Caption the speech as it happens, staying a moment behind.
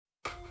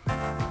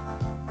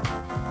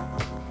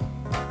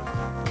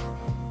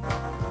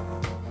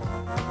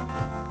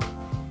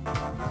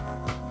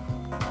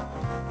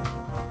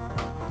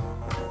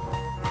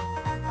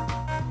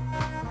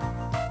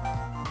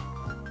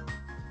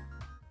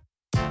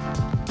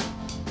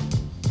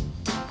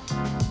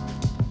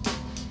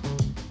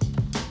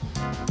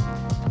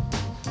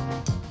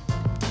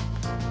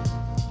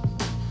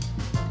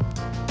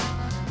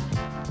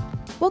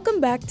Welcome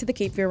back to the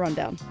Cape Fear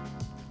Rundown.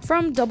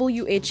 From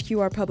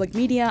WHQR Public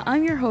Media,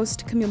 I'm your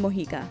host, Camille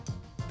Mojica.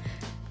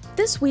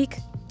 This week,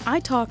 I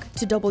talk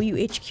to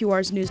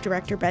WHQR's news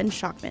director, Ben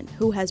Schachtman,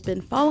 who has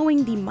been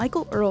following the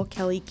Michael Earl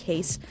Kelly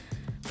case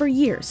for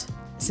years,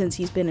 since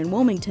he's been in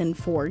Wilmington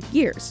for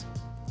years.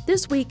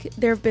 This week,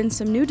 there have been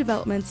some new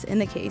developments in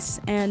the case,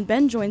 and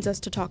Ben joins us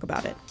to talk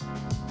about it.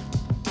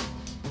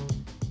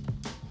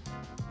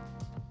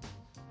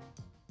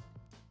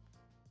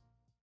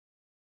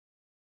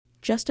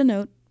 Just a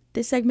note,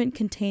 this segment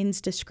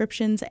contains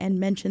descriptions and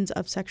mentions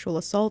of sexual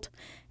assault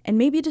and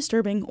may be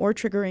disturbing or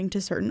triggering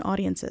to certain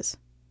audiences.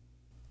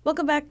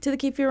 Welcome back to the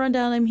Cape Fear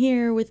Rundown. I'm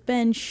here with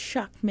Ben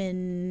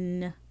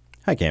Schachtman.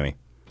 Hi, Cami.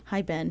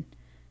 Hi, Ben.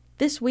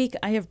 This week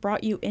I have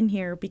brought you in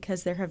here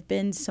because there have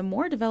been some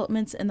more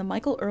developments in the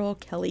Michael Earl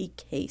Kelly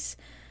case.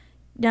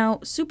 Now,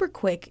 super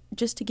quick,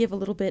 just to give a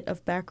little bit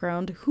of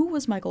background, who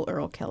was Michael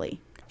Earl Kelly?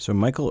 So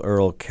Michael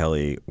Earl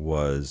Kelly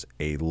was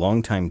a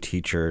longtime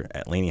teacher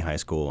at Laney High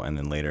School and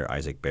then later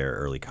Isaac Bear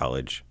Early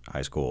College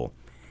High School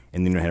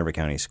in the New Hanover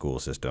County school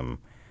system.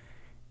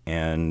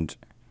 And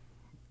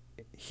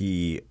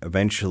he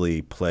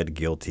eventually pled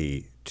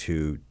guilty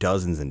to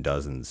dozens and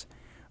dozens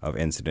of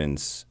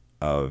incidents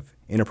of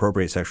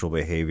inappropriate sexual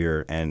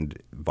behavior and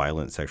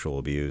violent sexual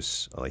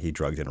abuse. Like he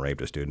drugged and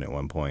raped a student at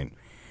one point.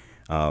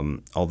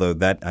 Although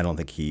that, I don't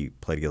think he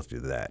pled guilty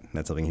to that.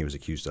 That's something he was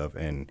accused of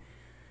in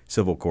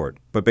civil court.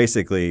 But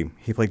basically,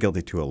 he pled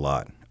guilty to a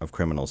lot of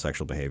criminal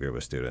sexual behavior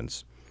with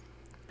students.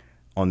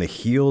 On the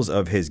heels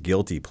of his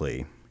guilty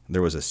plea,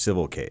 there was a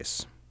civil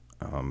case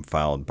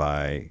filed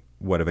by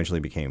what eventually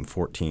became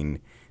 14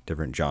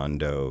 different John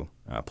Doe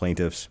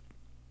plaintiffs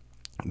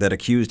that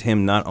accused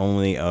him not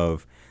only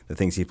of the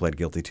things he pled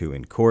guilty to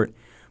in court,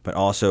 but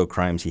also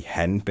crimes he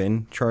hadn't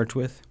been charged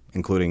with,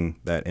 including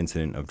that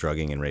incident of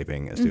drugging and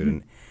raping a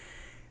student.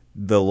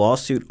 The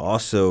lawsuit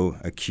also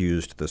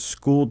accused the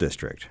school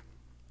district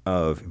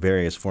of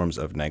various forms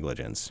of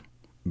negligence,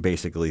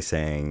 basically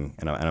saying,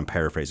 and I'm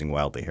paraphrasing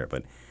wildly here,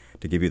 but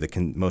to give you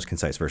the most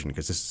concise version,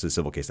 because this is a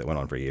civil case that went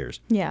on for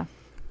years,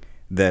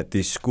 that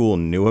the school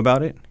knew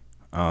about it.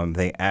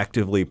 They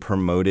actively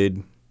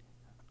promoted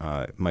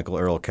Michael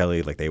Earl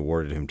Kelly, like they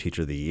awarded him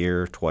Teacher of the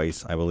Year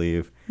twice, I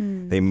believe.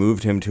 They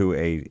moved him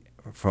to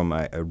from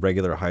a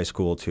regular high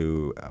school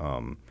to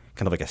kind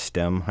of like a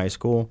STEM high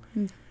school,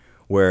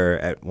 where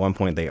at one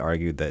point they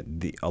argued that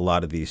a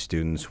lot of these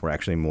students were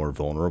actually more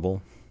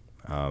vulnerable.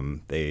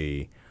 Some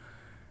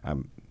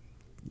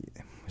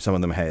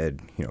of them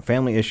had,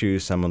 family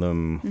issues. Some of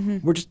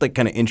them were just like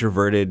kind of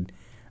introverted,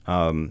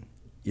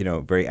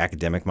 very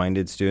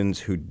academic-minded students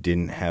who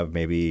didn't have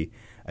maybe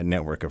a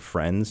network of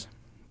friends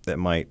that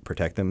might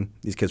protect them.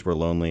 These kids were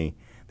lonely.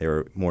 They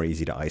were more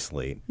easy to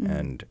isolate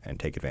and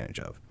take advantage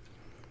of.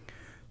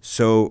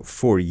 So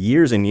for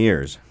years and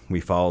years, we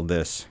followed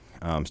this,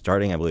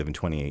 starting, I believe, in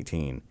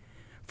 2018.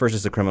 First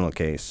as a criminal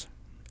case,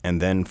 and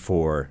then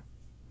for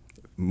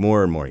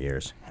more and more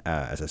years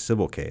as a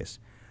civil case.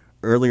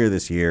 Earlier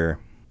this year,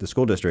 the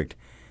school district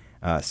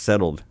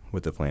settled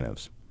with the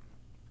plaintiffs.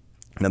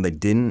 Now, they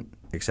didn't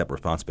accept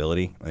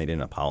responsibility, and they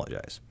didn't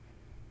apologize.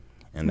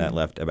 And that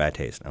left a bad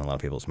taste in a lot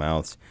of people's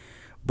mouths.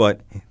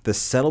 But the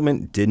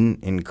settlement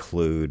didn't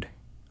include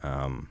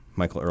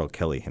Michael Earl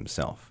Kelly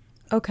himself.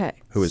 Okay.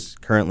 Who is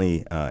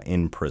currently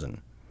in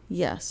prison.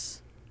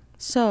 Yes.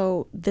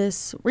 So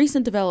this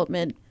recent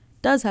development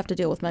does have to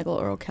deal with Michael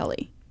Earl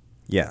Kelly.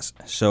 Yes.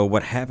 So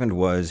what happened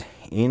was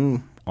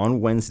on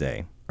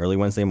Wednesday, early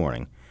Wednesday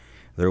morning,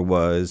 there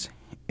was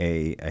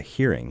a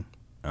hearing,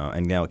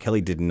 and now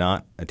Kelly did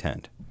not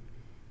attend.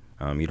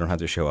 You don't have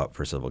to show up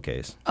for a civil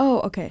case. Oh,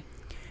 okay.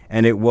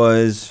 And it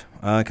was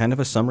kind of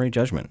a summary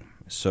judgment.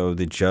 So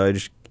the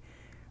judge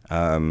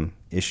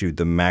issued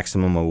the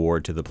maximum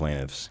award to the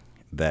plaintiffs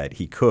that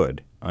he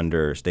could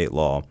under state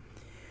law,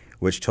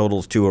 which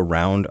totals to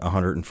around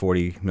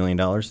 $140 million.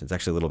 It's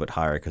actually a little bit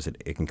higher because it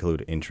can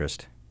include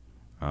interest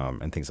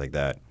and things like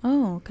that.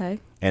 Oh, okay.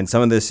 And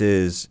some of this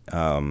is,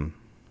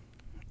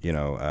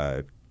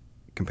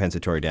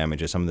 compensatory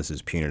damages. Some of this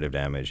is punitive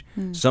damage.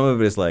 Some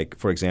of it is like,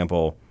 for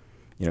example,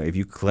 if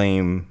you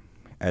claim,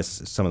 as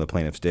some of the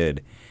plaintiffs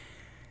did,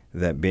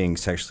 that being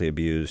sexually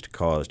abused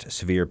caused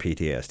severe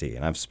PTSD.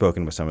 And I've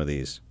spoken with some of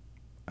these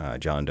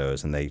John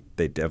Does, and they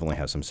definitely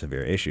have some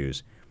severe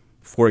issues.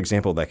 For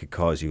example, that could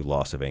cause you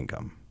loss of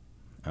income.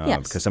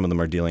 Because some of them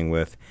are dealing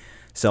with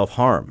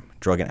self-harm,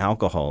 drug and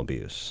alcohol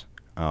abuse.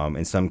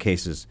 In some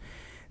cases,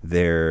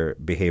 their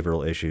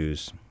behavioral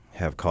issues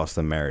have cost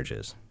them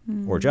marriages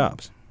or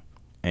jobs.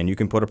 And you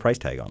can put a price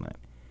tag on that.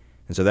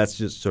 And so that's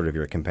just sort of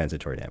your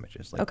compensatory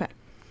damages. Okay.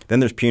 Then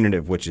there's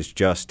punitive, which is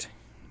just,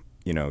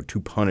 to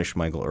punish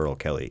Michael Earl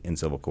Kelly in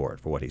civil court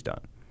for what he's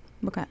done.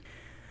 Okay.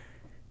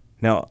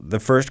 Now, the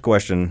first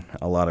question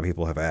a lot of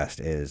people have asked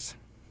is,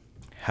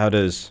 how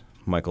does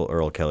Michael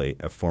Earl Kelly,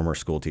 a former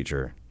school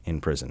teacher in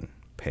prison,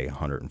 pay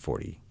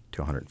 $140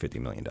 to $150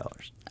 million.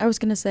 I was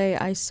going to say,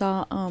 I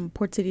saw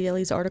Port City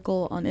Daily's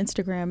article on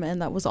Instagram,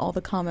 and that was all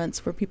the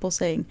comments were people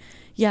saying,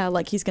 yeah,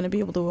 like he's going to be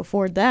able to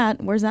afford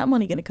that. Where's that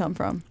money going to come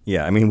from?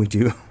 Yeah, I mean, we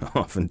do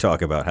often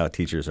talk about how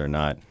teachers are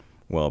not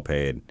well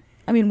paid.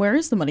 I mean, where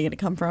is the money going to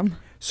come from?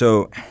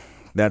 So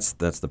that's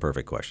the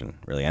perfect question,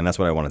 really. And that's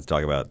what I wanted to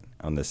talk about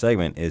on this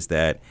segment, is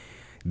that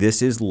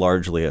this is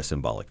largely a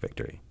symbolic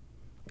victory.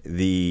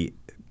 The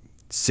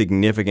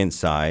significant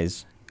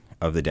size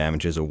of the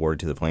damages awarded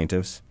to the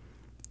plaintiffs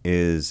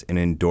is an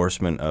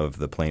endorsement of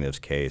the plaintiff's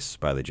case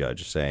by the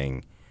judge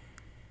saying,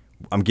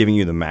 I'm giving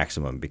you the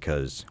maximum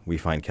because we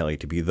find Kelly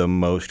to be the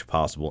most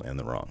possible in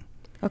the wrong.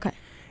 Okay.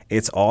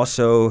 It's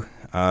also,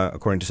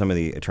 according to some of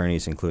the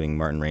attorneys, including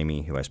Martin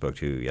Ramey, who I spoke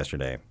to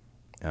yesterday,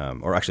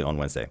 or actually on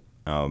Wednesday,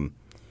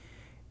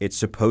 it's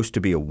supposed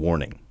to be a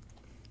warning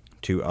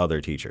to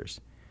other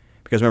teachers.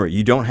 Because remember,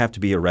 you don't have to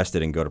be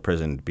arrested and go to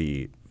prison to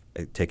be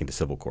taken to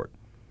civil court.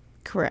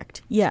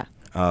 Correct. Yeah.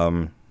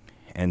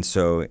 And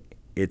so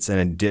it's an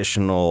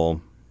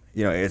additional,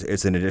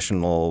 it's an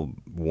additional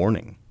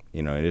warning.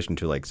 In addition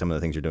to like some of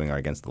the things you're doing are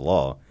against the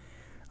law,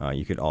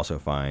 you could also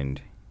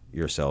find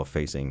yourself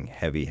facing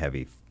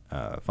heavy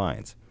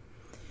fines.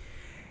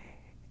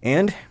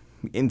 And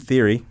in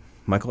theory,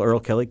 Michael Earl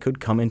Kelly could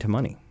come into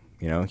money.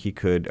 He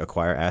could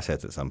acquire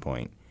assets at some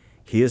point.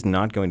 He is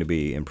not going to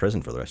be in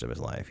prison for the rest of his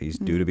life. He's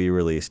due to be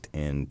released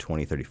in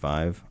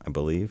 2035, I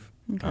believe.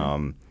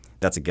 Okay.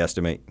 That's a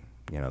guesstimate.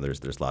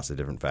 There's lots of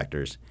different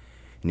factors.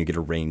 And you get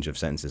a range of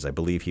sentences. I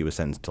believe he was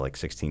sentenced to like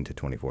 16 to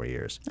 24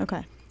 years.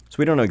 Okay. So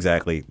we don't know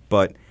exactly,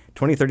 but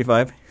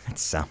 2035, it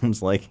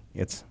sounds like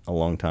it's a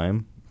long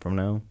time from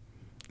now.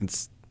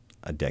 It's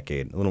a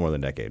decade, a little more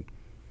than a decade.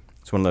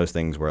 It's one of those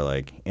things where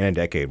like in a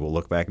decade we'll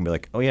look back and be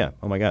like, oh yeah,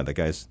 oh my God, that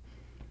guy's...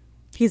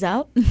 He's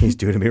out? He's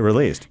due to be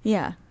released.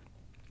 Yeah.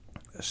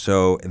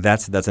 So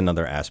that's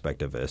another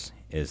aspect of this,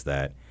 is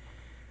that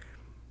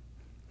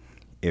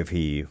if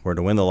he were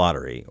to win the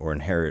lottery or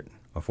inherit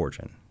a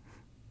fortune,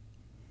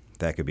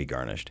 that could be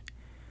garnished.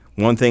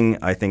 One thing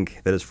I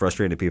think that has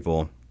frustrated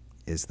people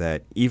is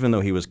that even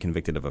though he was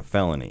convicted of a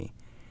felony,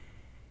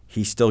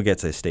 he still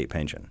gets a state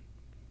pension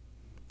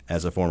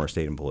as a former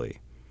state employee,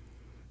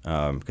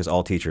 because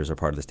all teachers are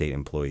part of the state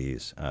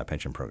employees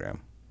pension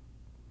program.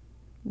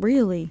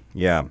 Really?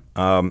 Yeah.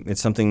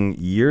 It's something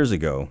years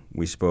ago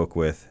we spoke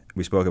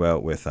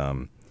about with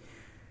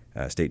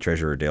State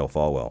Treasurer Dale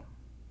Falwell,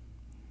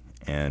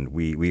 and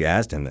we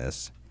asked him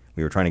this.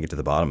 We were trying to get to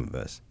the bottom of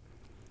this,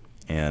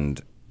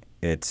 and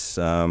it's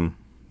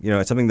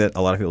it's something that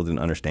a lot of people didn't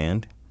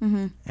understand,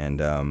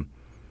 and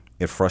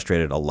it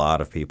frustrated a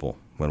lot of people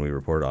when we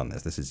reported on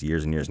this. This is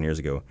years and years and years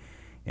ago,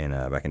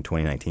 back in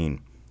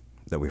 2019,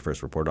 that we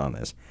first reported on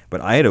this.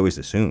 But I had always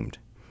assumed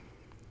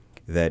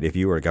that if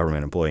you were a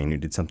government employee and you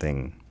did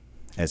something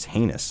as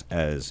heinous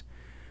as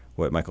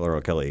what Michael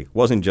Earl Kelly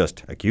wasn't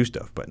just accused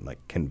of, but like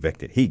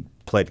convicted, he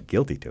pled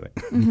guilty to it.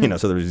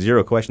 So there was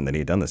zero question that he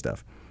had done this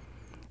stuff.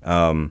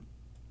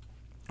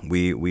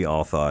 We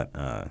all thought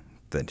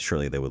that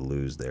surely they would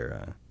lose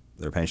their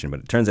pension,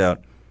 but it turns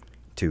out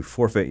to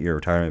forfeit your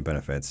retirement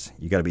benefits,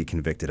 you got to be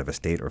convicted of a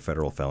state or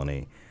federal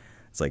felony.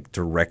 It's like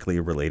directly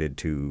related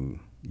to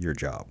your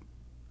job,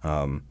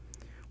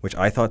 which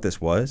I thought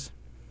this was.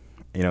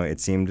 It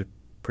seemed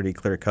pretty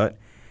clear cut,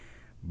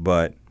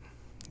 but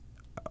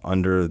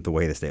under the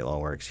way the state law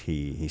works,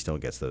 he still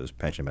gets those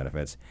pension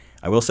benefits.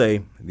 I will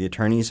say the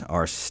attorneys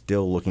are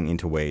still looking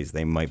into ways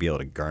they might be able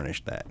to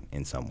garnish that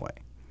in some way.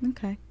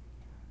 Okay.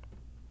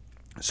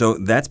 So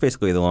that's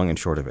basically the long and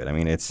short of it. I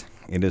mean, it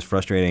is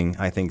frustrating.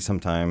 I think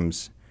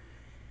sometimes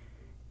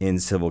in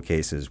civil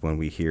cases when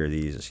we hear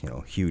these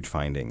huge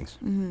findings,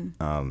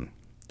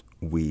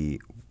 we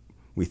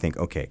think,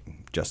 okay,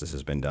 justice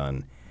has been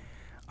done.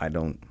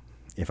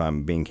 If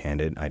I'm being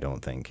candid, I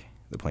don't think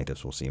the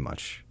plaintiffs will see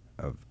much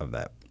of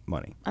that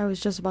money. I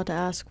was just about to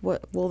ask,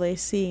 what will they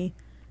see?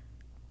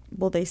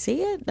 Will they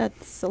see it?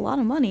 That's a lot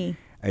of money.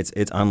 It's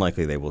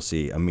unlikely they will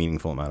see a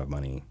meaningful amount of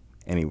money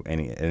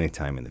any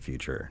time in the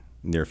future,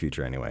 near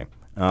future anyway.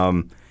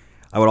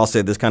 I would also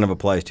say this kind of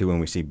applies to when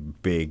we see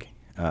big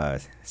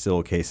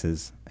civil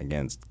cases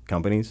against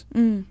companies.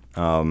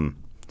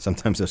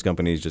 Sometimes those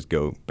companies just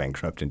go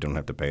bankrupt and don't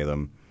have to pay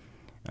them.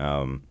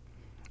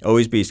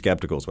 Always be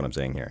skeptical is what I'm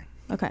saying here.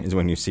 Okay. Is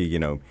when you see,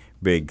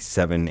 big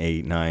 7,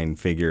 8, 9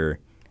 figure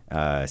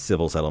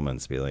civil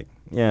settlements, be like,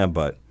 yeah,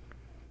 but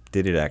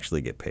did it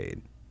actually get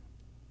paid?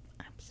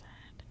 I'm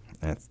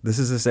sad. This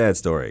is a sad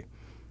story.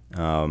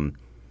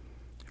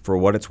 For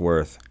what it's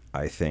worth,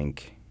 I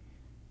think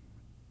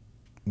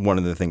one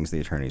of the things the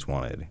attorneys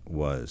wanted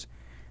was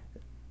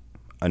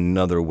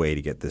another way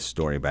to get this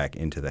story back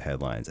into the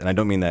headlines. And I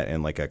don't mean that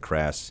in like a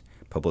crass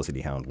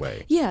publicity hound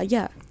way.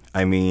 Yeah.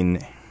 I mean,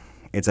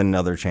 it's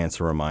another chance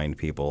to remind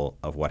people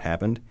of what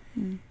happened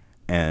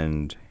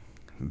and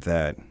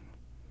that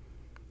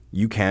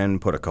you can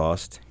put a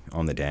cost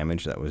on the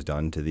damage that was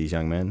done to these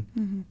young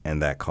men,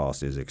 and that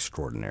cost is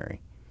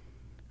extraordinary.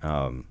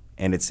 And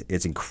it's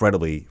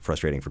incredibly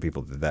frustrating for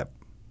people that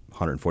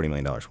 $140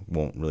 million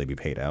won't really be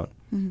paid out.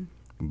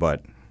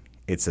 But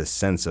it's a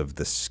sense of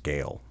the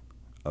scale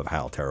of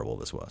how terrible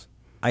this was.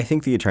 I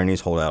think the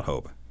attorneys hold out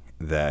hope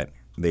that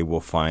they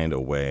will find a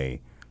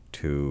way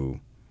to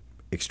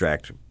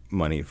extract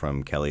money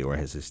from Kelly or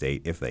his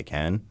estate if they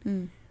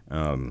can,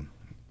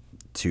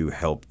 to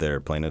help their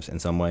plaintiffs in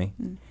some way.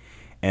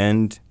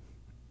 And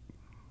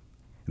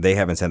they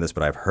haven't said this,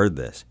 but I've heard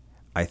this.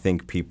 I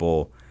think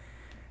people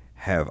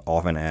have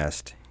often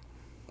asked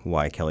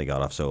why Kelly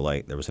got off so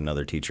light. There was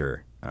another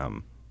teacher,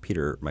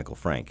 Peter Michael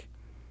Frank,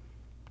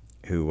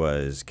 who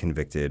was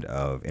convicted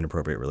of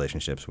inappropriate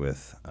relationships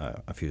with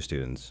a few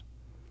students,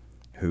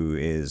 who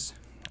is,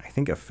 I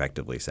think,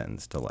 effectively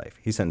sentenced to life.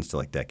 He's sentenced to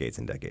like decades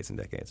and decades and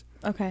decades.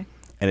 Okay.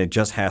 And it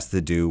just has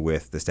to do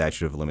with the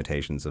statute of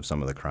limitations of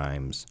some of the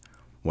crimes,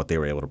 what they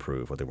were able to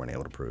prove, what they weren't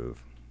able to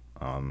prove.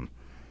 I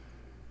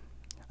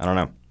don't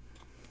know.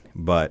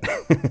 But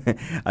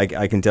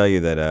I can tell you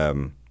that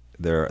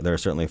there are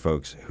certainly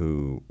folks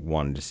who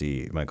wanted to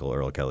see Michael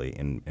Earl Kelly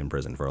in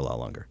prison for a lot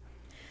longer.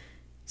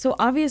 So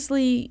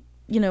obviously,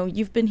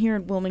 you've been here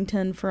in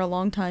Wilmington for a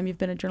long time. You've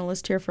been a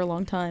journalist here for a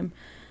long time.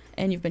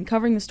 And you've been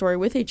covering the story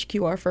with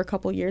HQR for a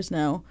couple years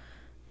now.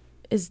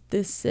 Is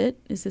this it?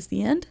 Is this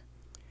the end?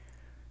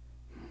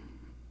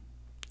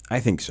 I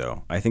think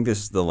so. I think this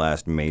is the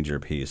last major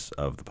piece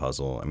of the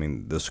puzzle. I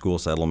mean, the school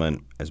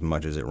settlement, as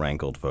much as it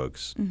rankled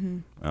folks,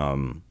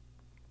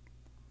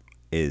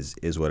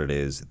 is what it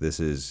is.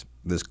 This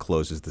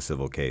closes the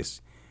civil case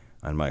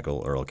on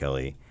Michael Earl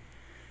Kelly.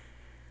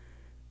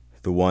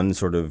 The one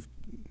sort of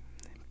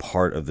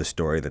part of the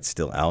story that's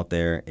still out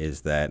there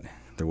is that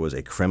there was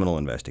a criminal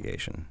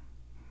investigation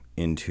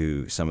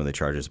into some of the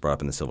charges brought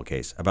up in the civil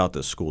case about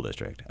the school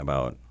district,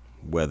 about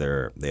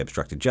whether they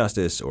obstructed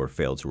justice or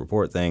failed to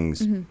report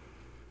things.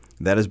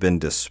 That has been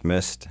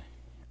dismissed,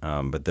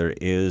 but there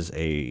is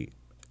a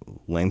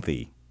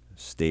lengthy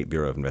State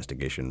Bureau of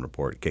Investigation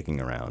report kicking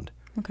around.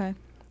 Okay.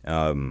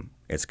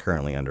 It's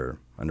currently under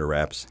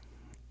wraps,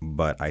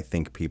 but I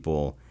think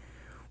people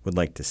would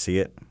like to see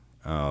it.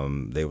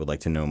 They would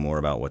like to know more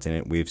about what's in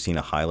it. We've seen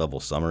a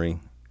high-level summary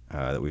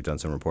that we've done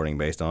some reporting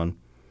based on,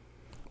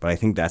 but I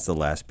think that's the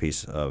last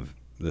piece of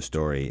the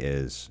story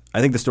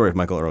I think the story of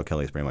Michael Earl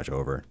Kelly is pretty much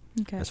over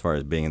as far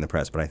as being in the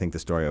press, but I think the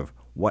story of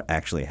what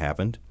actually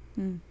happened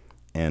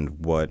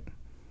and what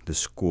the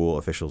school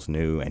officials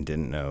knew and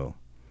didn't know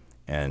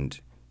and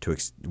to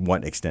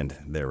what extent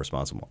they're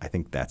responsible, I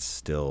think that's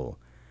still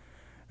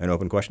an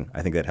open question.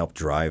 I think that helped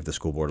drive the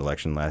school board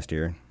election last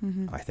year.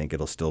 I think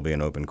it'll still be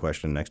an open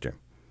question next year.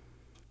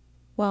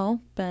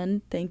 Well,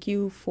 Ben, thank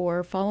you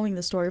for following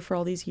the story for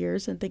all these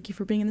years, and thank you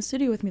for being in the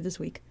studio with me this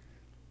week.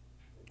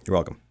 You're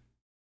welcome.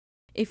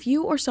 If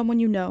you or someone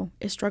you know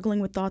is struggling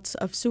with thoughts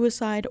of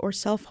suicide or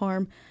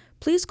self-harm,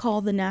 please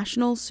call the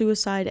National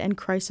Suicide and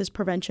Crisis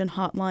Prevention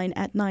Hotline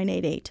at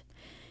 988.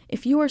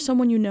 If you or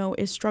someone you know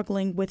is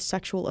struggling with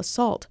sexual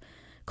assault,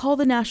 call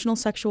the National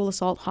Sexual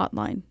Assault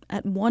Hotline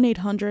at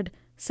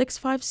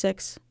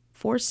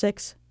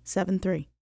 1-800-656-4673.